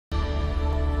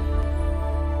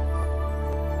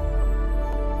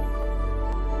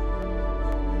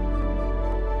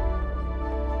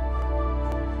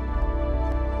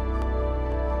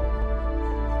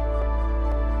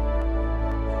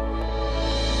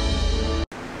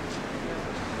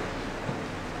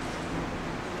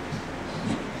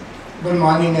Good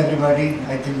morning, everybody.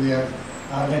 I think we are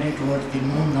already towards the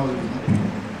noon now.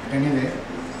 Anyway,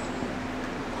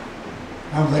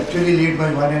 I'm virtually late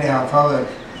by 1.5 hours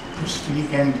to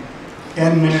speak, and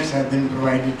 10 minutes have been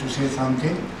provided to say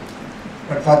something.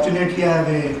 But fortunately, I have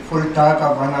a full talk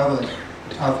of 1 hour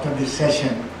after this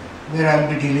session, where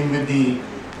I'll be dealing with the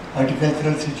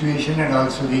horticultural situation and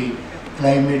also the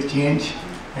climate change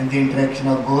and the interaction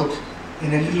of both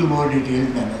in a little more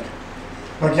detailed manner.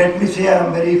 But let me say I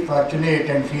am very fortunate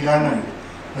and feel honored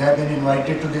to have been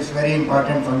invited to this very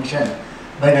important function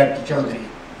by Dr. Chaudhary.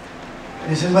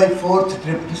 This is my 4th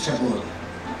trip to Sabur.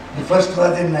 The first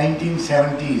was in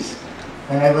 1970s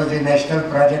when I was a national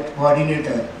project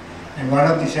coordinator, and one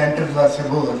of the centers was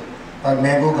Sabur for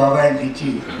mango, guava and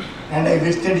lychee. And I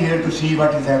visited here to see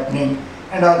what is happening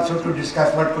and also to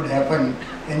discuss what could happen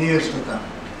in years to come.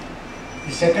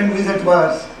 The second visit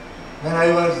was when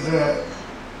I was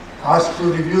asked to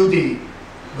review the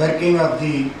working of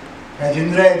the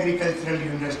Rajendra Agricultural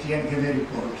University and give a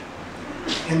report.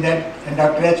 In that, and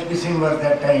Dr. H.P. Singh was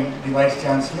that time the Vice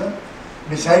Chancellor.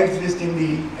 Besides visiting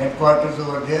the headquarters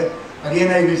over there,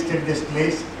 again I visited this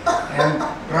place, and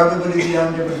probably the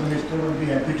Honorable Minister will be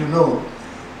happy to know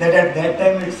that at that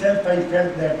time itself I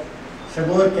felt that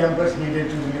Sabur campus needed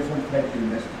to be a full-fledged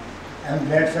university. I am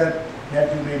glad, sir,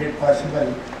 that you made it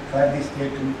possible for the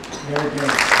state to give it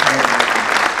a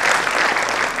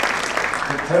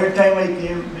The third time I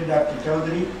came with Dr.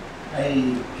 Chaudhary,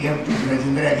 I came to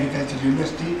Rajendra Agricultural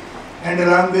University, and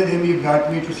along with him he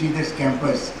brought me to see this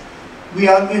campus. We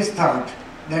always thought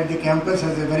that the campus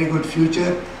has a very good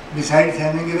future, besides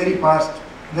having a very past,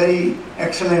 very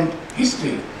excellent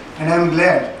history. And I am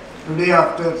glad today,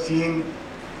 after seeing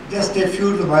just a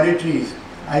few laboratories,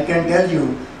 I can tell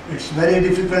you it's very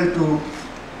difficult to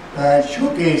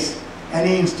showcase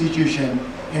any institution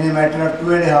in a matter of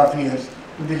 2.5 years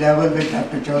to the level which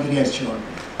Dr. Chaudhary has shown.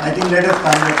 I think let us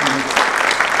congratulate.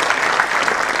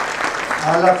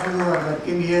 All of you who are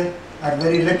working here are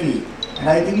very lucky, and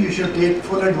I think you should take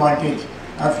full advantage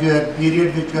of your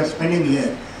period which you are spending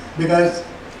here, because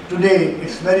today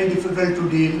it's very difficult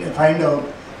to find out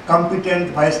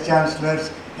competent vice chancellors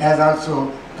as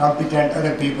also competent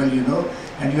other people,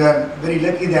 and you are very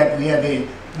lucky that we have a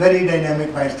very dynamic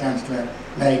vice chancellor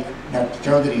like Dr.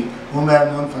 Chaudhary, whom I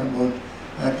have known for about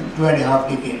 2.5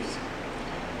 decades.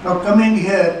 Now coming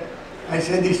here, I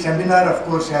say this seminar, of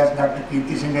course, as Dr.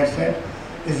 Kirti Singh has said,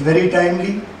 is very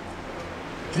timely.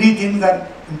 3 things are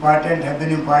important, have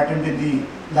been important in the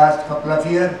last couple of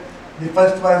years. The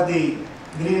first was the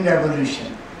green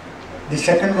revolution. The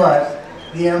second was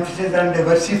the emphasis on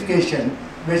diversification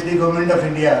which the government of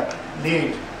India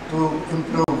laid to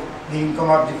improve the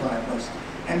income of the farmers.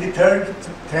 And the third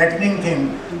threatening thing,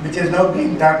 which is now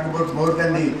being talked about more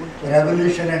than the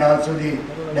revolution and also the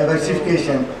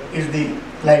diversification, is the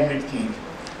climate change.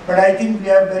 But I think we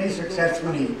have very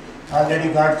successfully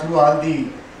already got through all the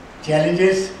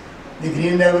challenges. The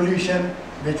green revolution,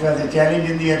 which was a challenge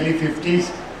in the early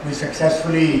 50s, we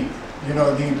successfully,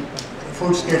 the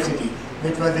food scarcity,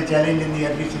 which was a challenge in the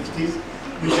early 60s,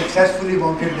 we successfully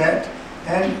mounted that,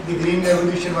 and the green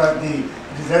revolution was the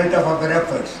result of our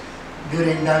efforts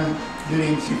during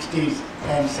 60s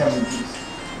and 70s.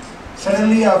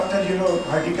 Suddenly after,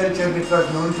 horticulture, which was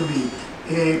known to be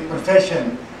a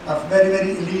profession of very,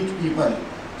 very elite people,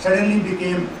 suddenly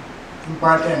became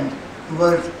important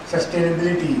towards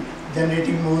sustainability,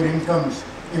 generating more incomes,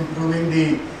 improving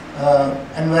the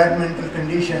environmental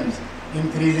conditions,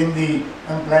 increasing the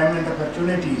employment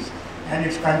opportunities, and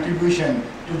its contribution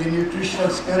to the nutritional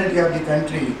security of the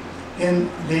country in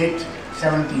late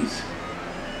 70s.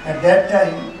 At that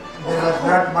time, there was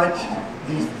not much.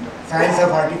 The science of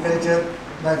horticulture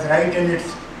was right in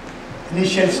its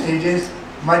initial stages.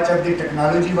 Much of the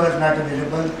technology was not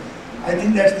available. I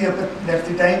think that's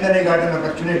the time when I got an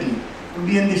opportunity to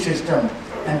be in the system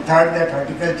and thought that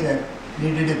horticulture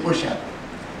needed a push-up.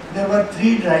 There were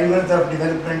 3 drivers of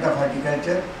development of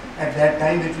horticulture at that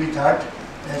time which we thought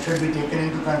should be taken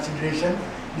into consideration.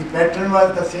 The pattern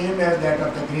was the same as that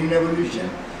of the Green Revolution.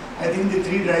 I think the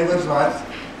 3 drivers was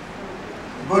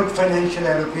good financial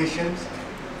allocations,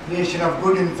 creation of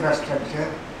good infrastructure,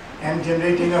 and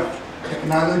generating of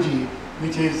technology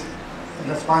which is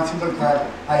responsible for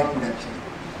high production.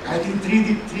 I think three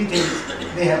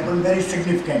things, they happen very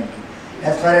significantly.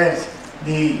 As far as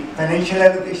the financial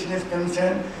allocation is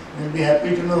concerned, we will be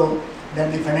happy to know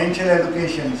that the financial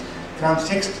allocations from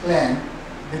 6th plan,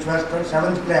 which was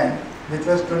 7th plan, which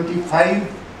was 25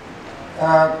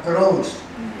 crores,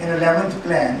 in 11th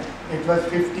plan, it was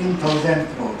 15,000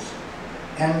 crores.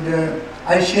 And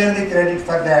I share the credit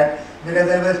for that because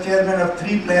I was chairman of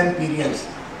 3 plan periods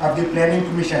of the Planning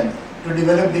Commission to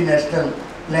develop the national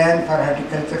plan for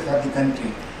horticulture for the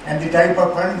country. And the type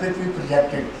of funds which we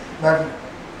projected were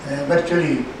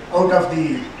virtually out of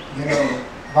the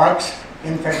box.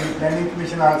 In fact, the Planning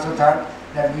Commission also thought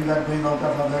that we were going out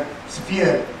of our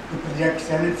sphere to project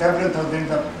several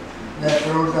thousands of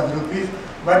crores of rupees,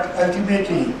 but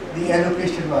ultimately the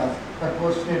allocation was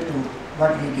proportionate to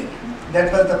what we did.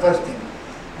 That was the first thing.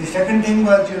 The second thing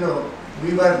was,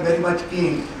 we were very much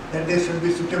keen that there should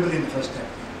be suitable infrastructure.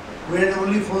 We had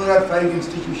only 4 or 5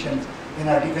 institutions in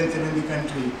horticulture in the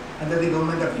country under the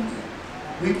government of India.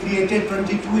 We created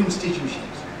 22 institutions.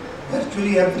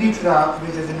 Virtually every crop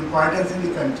which has an importance in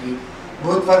the country,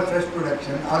 both for fresh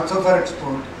production, also for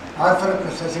export, or for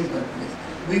processing purpose,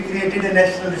 we created a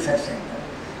national research center.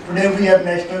 Today we have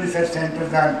national research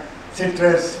centers on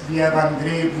citrus, we have on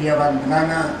grape, we have on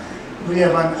banana, we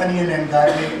have on onion and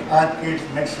garlic, orchids,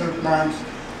 medicinal plants,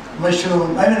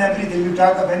 mushroom, everything. You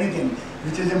talk of anything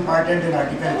which is important in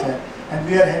horticulture, and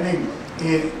we are having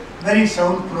a very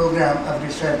sound program of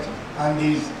research on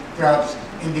these crops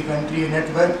in the country, a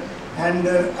network, and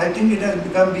I think it has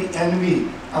become the envy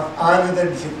of all other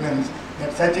disciplines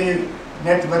that such a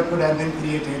network could have been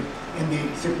created in the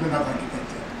discipline of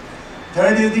horticulture.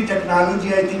 Third is the technology.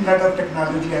 I think a lot of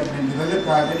technology has been developed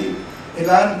already, a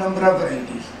large number of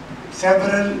varieties,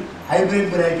 several hybrid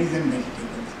varieties in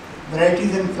vegetables,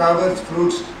 varieties in flowers,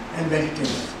 fruits and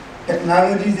vegetables,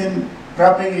 technologies in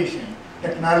propagation,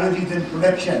 technologies in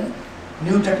production,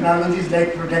 new technologies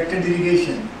like protected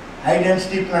irrigation, high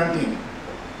density planting,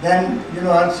 then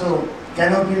also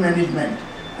canopy management,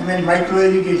 micro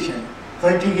irrigation,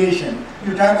 fertigation,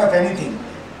 you talk of anything,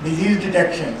 disease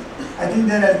detection. I think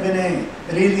there has been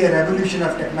really a revolution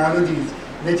of technologies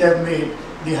which have made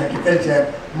the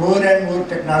horticulture more and more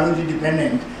technology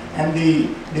dependent, and the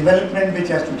development which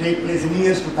has to take place in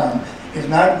years to come is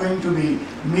not going to be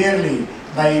merely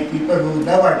by people who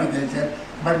love horticulture,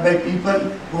 but by people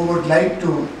who would like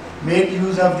to make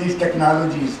use of these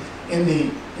technologies in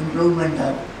the improvement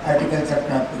of horticulture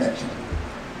crop production.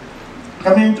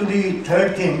 Coming to the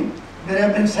third thing, there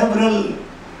have been several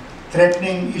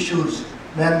threatening issues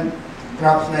when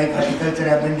crops like horticulture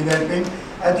have been developing.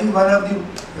 I think one of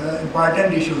the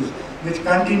important issues which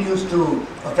continues to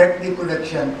affect the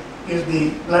production is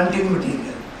the planting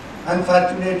material.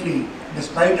 Unfortunately,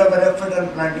 despite our effort on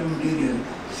planting material,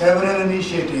 several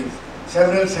initiatives,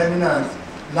 several seminars,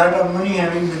 lot of money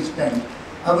having been spent,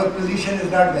 our position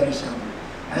is not very sound.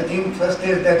 I think first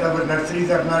is that our nurseries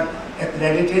are not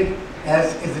accredited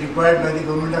as is required by the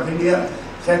Government of India.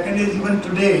 Second is, even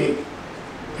today,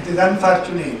 it is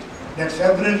unfortunate that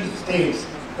several states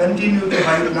continue to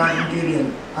buy plant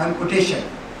material on quotation,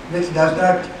 which does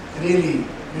not really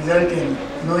result in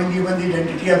knowing even the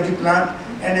identity of the plant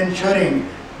and ensuring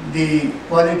the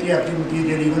quality of the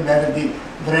material, even whether the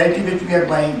variety which we are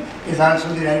buying is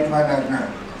also the right one or not.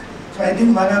 So I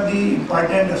think one of the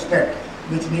important aspects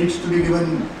which needs to be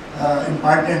given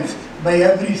importance by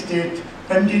every state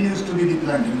continues to be the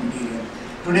planting material.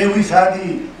 Today we saw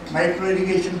the micro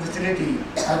irrigation facility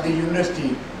at the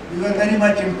university. We were very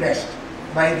much impressed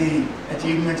by the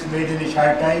achievements made in a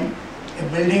short time. A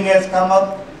building has come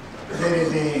up, there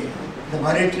is a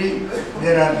laboratory,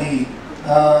 there are the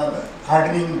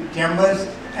hardening chambers,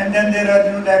 and then there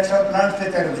are lakhs of plants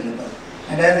which are available.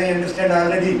 And as I understand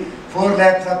already, 4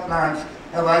 lakhs of plants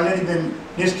have already been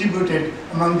distributed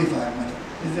among the farmers.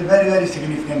 This is a very, very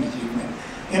significant achievement.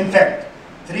 In fact,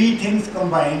 3 things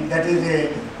combined, that is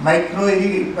a micro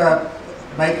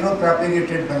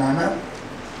propagated banana,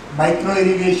 micro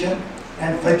irrigation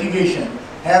and fertigation,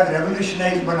 have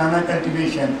revolutionized banana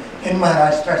cultivation in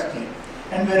Maharashtra state.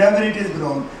 And wherever it is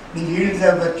grown, the yields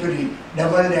have virtually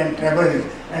doubled and trebled,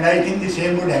 and I think the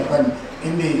same would happen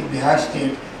in the Bihar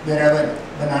state wherever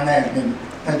banana has been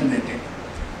cultivated.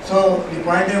 So the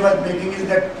point I was making is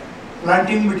that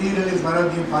planting material is one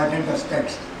of the important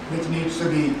aspects which needs to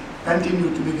be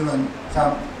continued to be given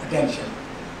some attention.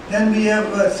 Then we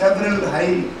have several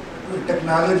high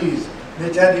technologies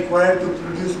which are required to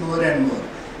produce more and more.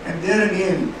 And there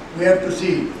again, we have to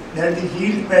see that the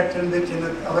yield pattern which in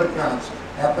our crops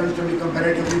happens to be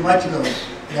comparatively much lower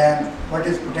than what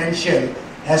is potential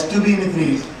has to be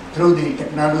increased through the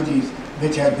technologies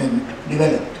which have been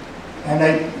developed. And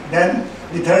then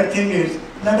the third thing is,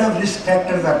 a lot of risk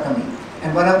factors are coming.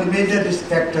 And one of the major risk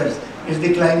factors is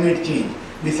the climate change.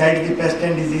 Besides the pest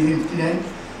and disease incident,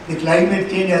 the climate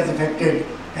change has affected,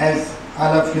 as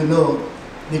all of you know,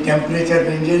 the temperature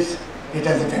ranges. It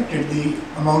has affected the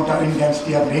amount of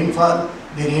intensity of rainfall,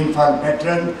 the rainfall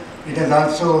pattern. It has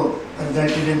also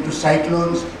resulted into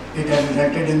cyclones. It has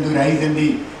resulted in the rise in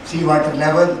the seawater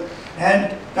level,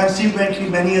 and consequently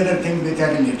many other things which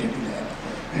are related to that.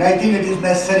 And I think it is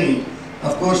necessary,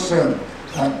 of course,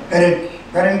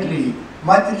 currently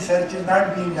much research is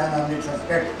not being done on this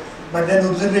aspect, but then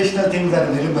observational things are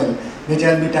available, which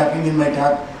I'll be talking in my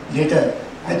talk later.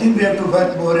 I think we have to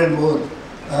work more and more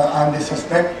on this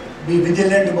aspect, be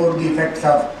vigilant about the effects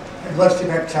of, adverse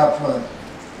effects of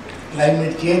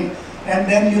climate change,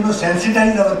 and then,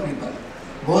 sensitize our people,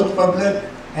 both public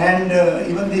and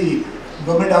even the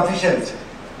government officials,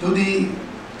 to the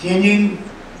changing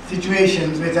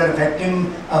situations which are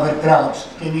affecting our crops,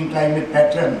 changing climate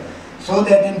pattern, so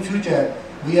that in future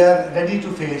we are ready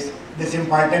to face this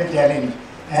important challenge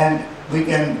and we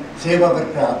can save our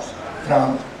crops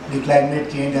from the climate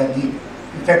change or the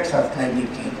effects of climate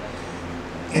change.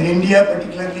 In India,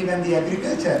 particularly when the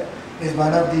agriculture is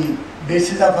one of the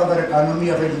basis of our economy,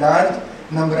 of a large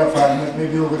number of farmers,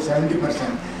 maybe over 70%,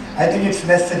 I think it's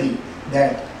necessary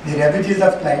that the ravages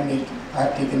of climate are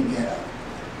taken care of.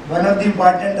 One of the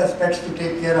important aspects to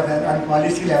take care of on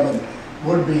policy level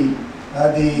would be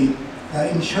the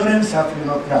insurance of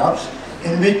crops,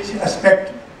 in which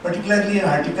aspect, particularly in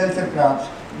horticulture crops,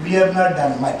 we have not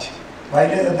done much.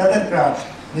 While in other crops,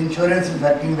 the insurance is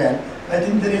working well, I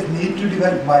think there is need to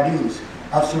develop modules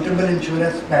of suitable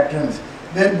insurance patterns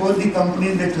where both the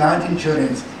companies which launch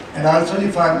insurance and also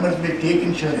the farmers may take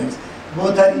insurance,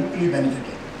 both are equally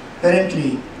benefited.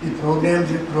 Currently, the programs,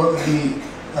 the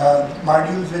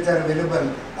modules which are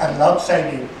available are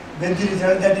lopsided, with the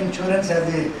result that insurance as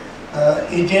a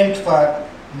agent for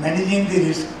managing the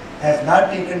risk has not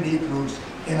taken deep roots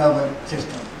in our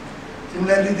system.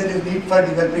 Similarly, there is need for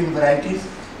developing varieties.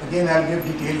 Again, I'll give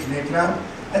details later on.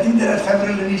 I think there are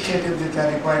several initiatives which are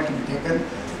required to be taken.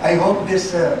 I hope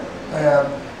this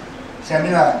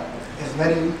seminar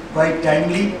is quite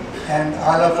timely, and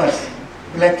all of us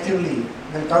collectively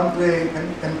will come to a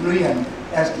conclusion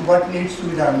as to what needs to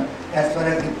be done as far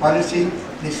as the policy,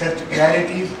 research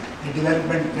priorities, the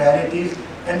development priorities,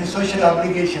 and the social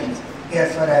obligations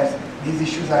as far as these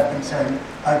issues are concerned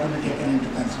are to be taken into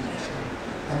consideration.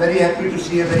 I'm very happy to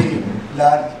see a very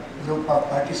large group of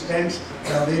participants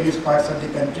from various parts of the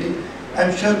country.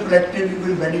 I'm sure collectively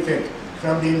we will benefit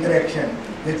from the interaction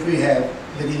which we have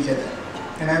with each other.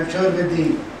 And I'm sure with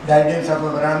the guidance of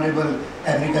our Honorable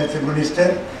Agriculture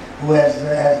Minister, who as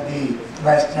the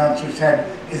Vice Chancellor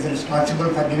said, is responsible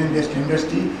for giving this to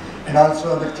industry, and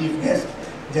also our Chief Guest,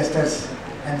 Justice,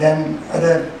 and then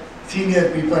other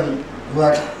senior people who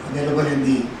are available in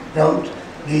the crowd.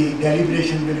 The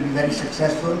deliberation will be very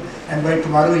successful, and by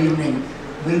tomorrow evening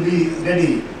we'll be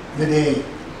ready with a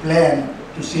plan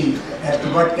to see as to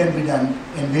what can be done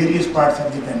in various parts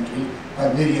of the country for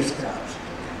various crops.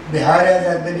 Bihar, as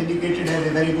has been indicated, has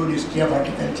a very good history of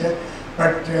horticulture,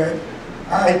 but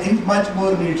I think much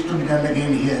more needs to be done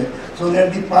again here, so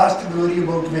that the past glory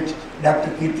about which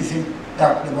Dr. Kirti Singh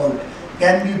talked about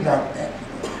can be brought back.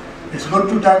 It's good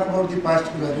to talk about the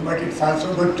past glory, but it's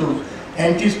also good to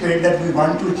anticipate that we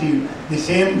want to achieve the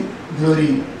same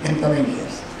glory in coming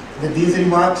years. With these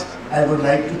remarks, I would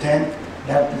like to thank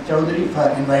Dr. Chaudhary for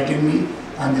inviting me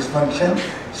on this function.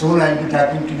 Soon I will be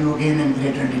talking to you again in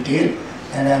greater detail,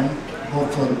 and I am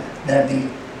hopeful that the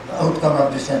outcome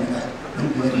of the seminar will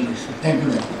be very useful. Thank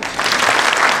you very much.